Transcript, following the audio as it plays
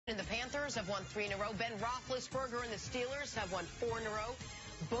And the Panthers have won 3 in a row. Ben Roethlisberger and the Steelers have won 4 in a row.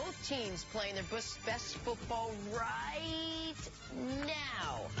 Both teams playing their best football right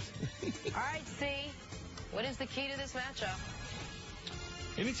now. All right, C, what is the key to this matchup?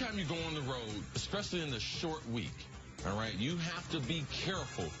 Anytime you go on the road, especially in the short week, all right, you have to be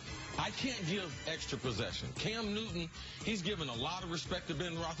careful. I can't give extra possession. Cam Newton, he's given a lot of respect to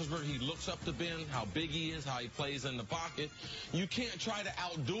Ben Roethlisberger. He looks up to Ben, how big he is, how he plays in the pocket. You can't try to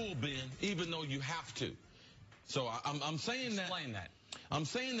outduel Ben, even though you have to. So I'm saying that. Explain that. I'm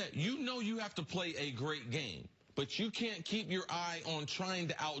saying that you have to play a great game. But you can't keep your eye on trying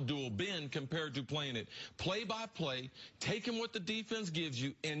to outduel Ben compared to playing it play by play, taking what the defense gives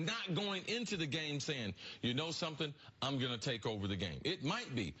you, and not going into the game saying, you know something, I'm going to take over the game. It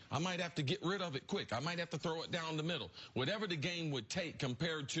might be. I might have to get rid of it quick. I might have to throw it down the middle. Whatever the game would take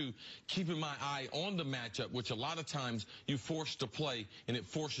compared to keeping my eye on the matchup, which a lot of times you force to play, and it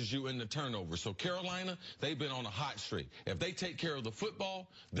forces you into turnover. So Carolina, they've been on a hot streak. If they take care of the football,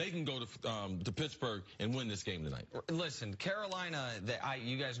 they can go to Pittsburgh and win this game tonight. Listen, Carolina,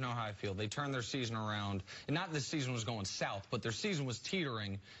 you guys know how I feel. They turned their season around. And not this season was going south, but their season was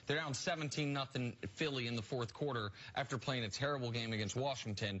teetering. They're down 17-0 Philly in the fourth quarter after playing a terrible game against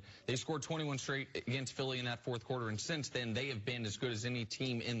Washington. They scored 21 straight against Philly in that fourth quarter, and since then they have been as good as any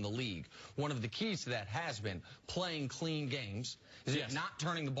team in the league. One of the keys to that has been playing clean games, not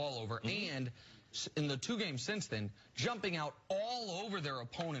turning the ball over, and in the 2 games since then, jumping out all over their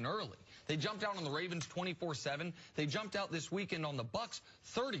opponent early. They jumped out on the Ravens 24-7. They jumped out this weekend on the Bucs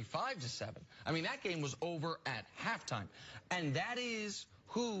 35-7. I mean, that game was over at halftime. And that is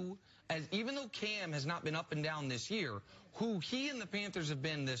who, even though Cam has not been up and down this year, who he and the Panthers have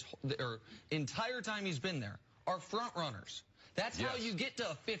been this entire time he's been there, are front runners. That's how you get to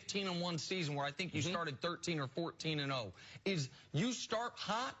a 15-1 season, where I think you started 13 or 14-0, is you start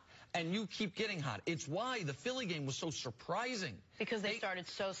hot and you keep getting hot. It's why the Philly game was so surprising. Because they started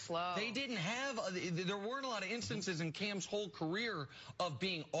so slow. They didn't have, there weren't a lot of instances in Cam's whole career of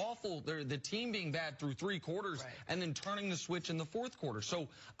being awful, the team being bad through 3 quarters and then turning the switch in the fourth quarter. So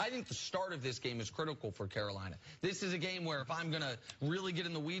I think the start of this game is critical for Carolina. This is a game where if I'm going to really get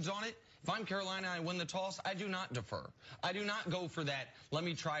in the weeds on it, if I'm Carolina and I win the toss, I do not defer. I do not go for that, let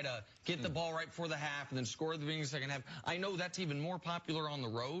me try to get the ball right before the half and then score at the beginning of the second half. I know that's even more popular on the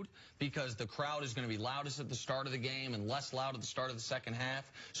road because the crowd is going to be loudest at the start of the game and less loud at the start of the second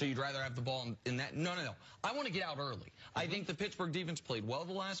half. So you'd rather have the ball in that. No. I want to get out early. I think the Pittsburgh defense played well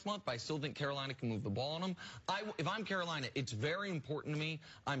the last month, but I still think Carolina can move the ball on them. If I'm Carolina, it's very important to me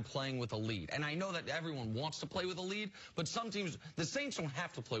I'm playing with a lead. And I know that everyone wants to play with a lead, but some teams, the Saints don't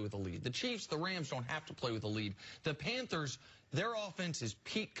have to play with a lead. The Chiefs, the Rams don't have to play with a lead. The Panthers, their offense is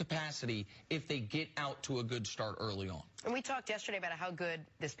peak capacity if they get out to a good start early on. And we talked yesterday about how good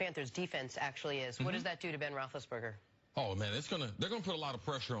this Panthers defense actually is. What does that do to Ben Roethlisberger? Oh, man, they're going to put a lot of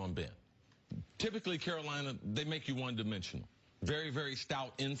pressure on Ben. Typically, Carolina, they make you one-dimensional. Very, very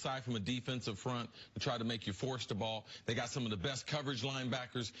stout inside from a defensive front to try to make you force the ball. They got some of the best coverage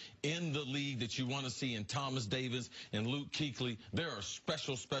linebackers in the league that you want to see in Thomas Davis and Luke Kuechly. They're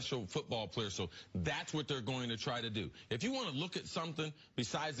special football players, so that's what they're going to try to do. If you want to look at something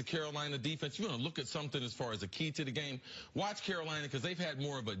besides the Carolina defense, you want to look at something as far as a key to the game, watch Carolina because they've had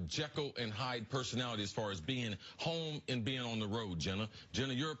more of a Jekyll and Hyde personality as far as being home and being on the road, Jenna.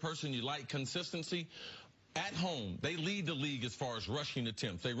 Jenna, you're a person, you like consistency. At home, they lead the league as far as rushing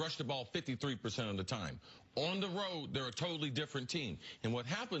attempts. They rush the ball 53% of the time. On the road, they're a totally different team. And what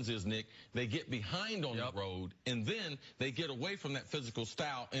happens is, Nick, they get behind on the road, and then they get away from that physical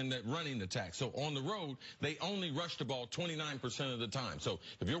style and that running attack. So on the road, they only rush the ball 29% of the time. So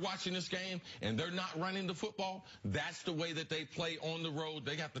if you're watching this game and they're not running the football, that's the way that they play on the road.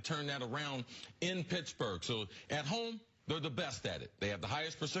 They got to turn that around in Pittsburgh. So at home, they're the best at it. They have the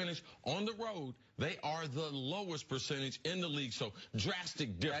highest percentage. On the road, they are the lowest percentage in the league. So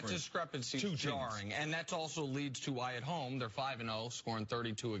drastic difference. That discrepancy is jarring. And that also leads to why at home they're 5-0, scoring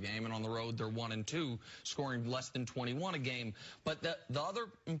 32 a game. And on the road, they're 1-2, scoring less than 21 a game. But the other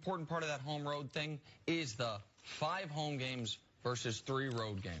important part of that home road thing is the 5 home games versus 3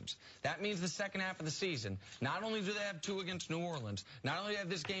 road games. That means the second half of the season, not only do they have 2 against New Orleans, not only do they have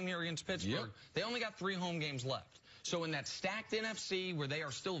this game here against Pittsburgh, they only got 3 home games left. So in that stacked NFC where they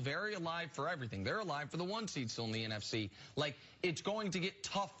are still very alive for everything, they're alive for the 1 seed still in the NFC, like it's going to get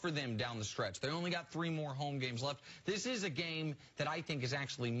tough for them down the stretch. They only got 3 more home games left. This is a game that I think is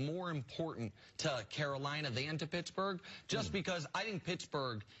actually more important to Carolina than to Pittsburgh, just because I think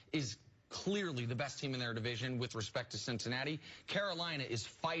Pittsburgh is clearly the best team in their division with respect to Cincinnati. Carolina is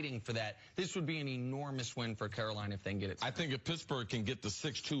fighting for that. This would be an enormous win for Carolina if they can get it. I think if Pittsburgh can get the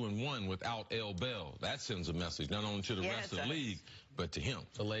 6-2-1 without L. Bell, that sends a message not only to the rest of the league, but to him.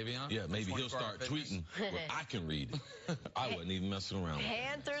 To Le'Veon? Yeah, maybe he'll start tweeting what I can read. I wasn't even messing around.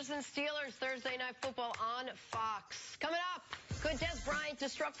 Panthers and Steelers, Thursday Night Football on Fox. Coming up, could Des Bryant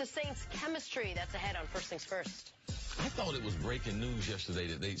disrupt the Saints' chemistry? That's ahead on First Things First. I thought it was breaking news yesterday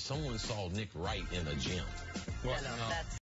that someone saw Nick Wright in a gym. Well, no, that's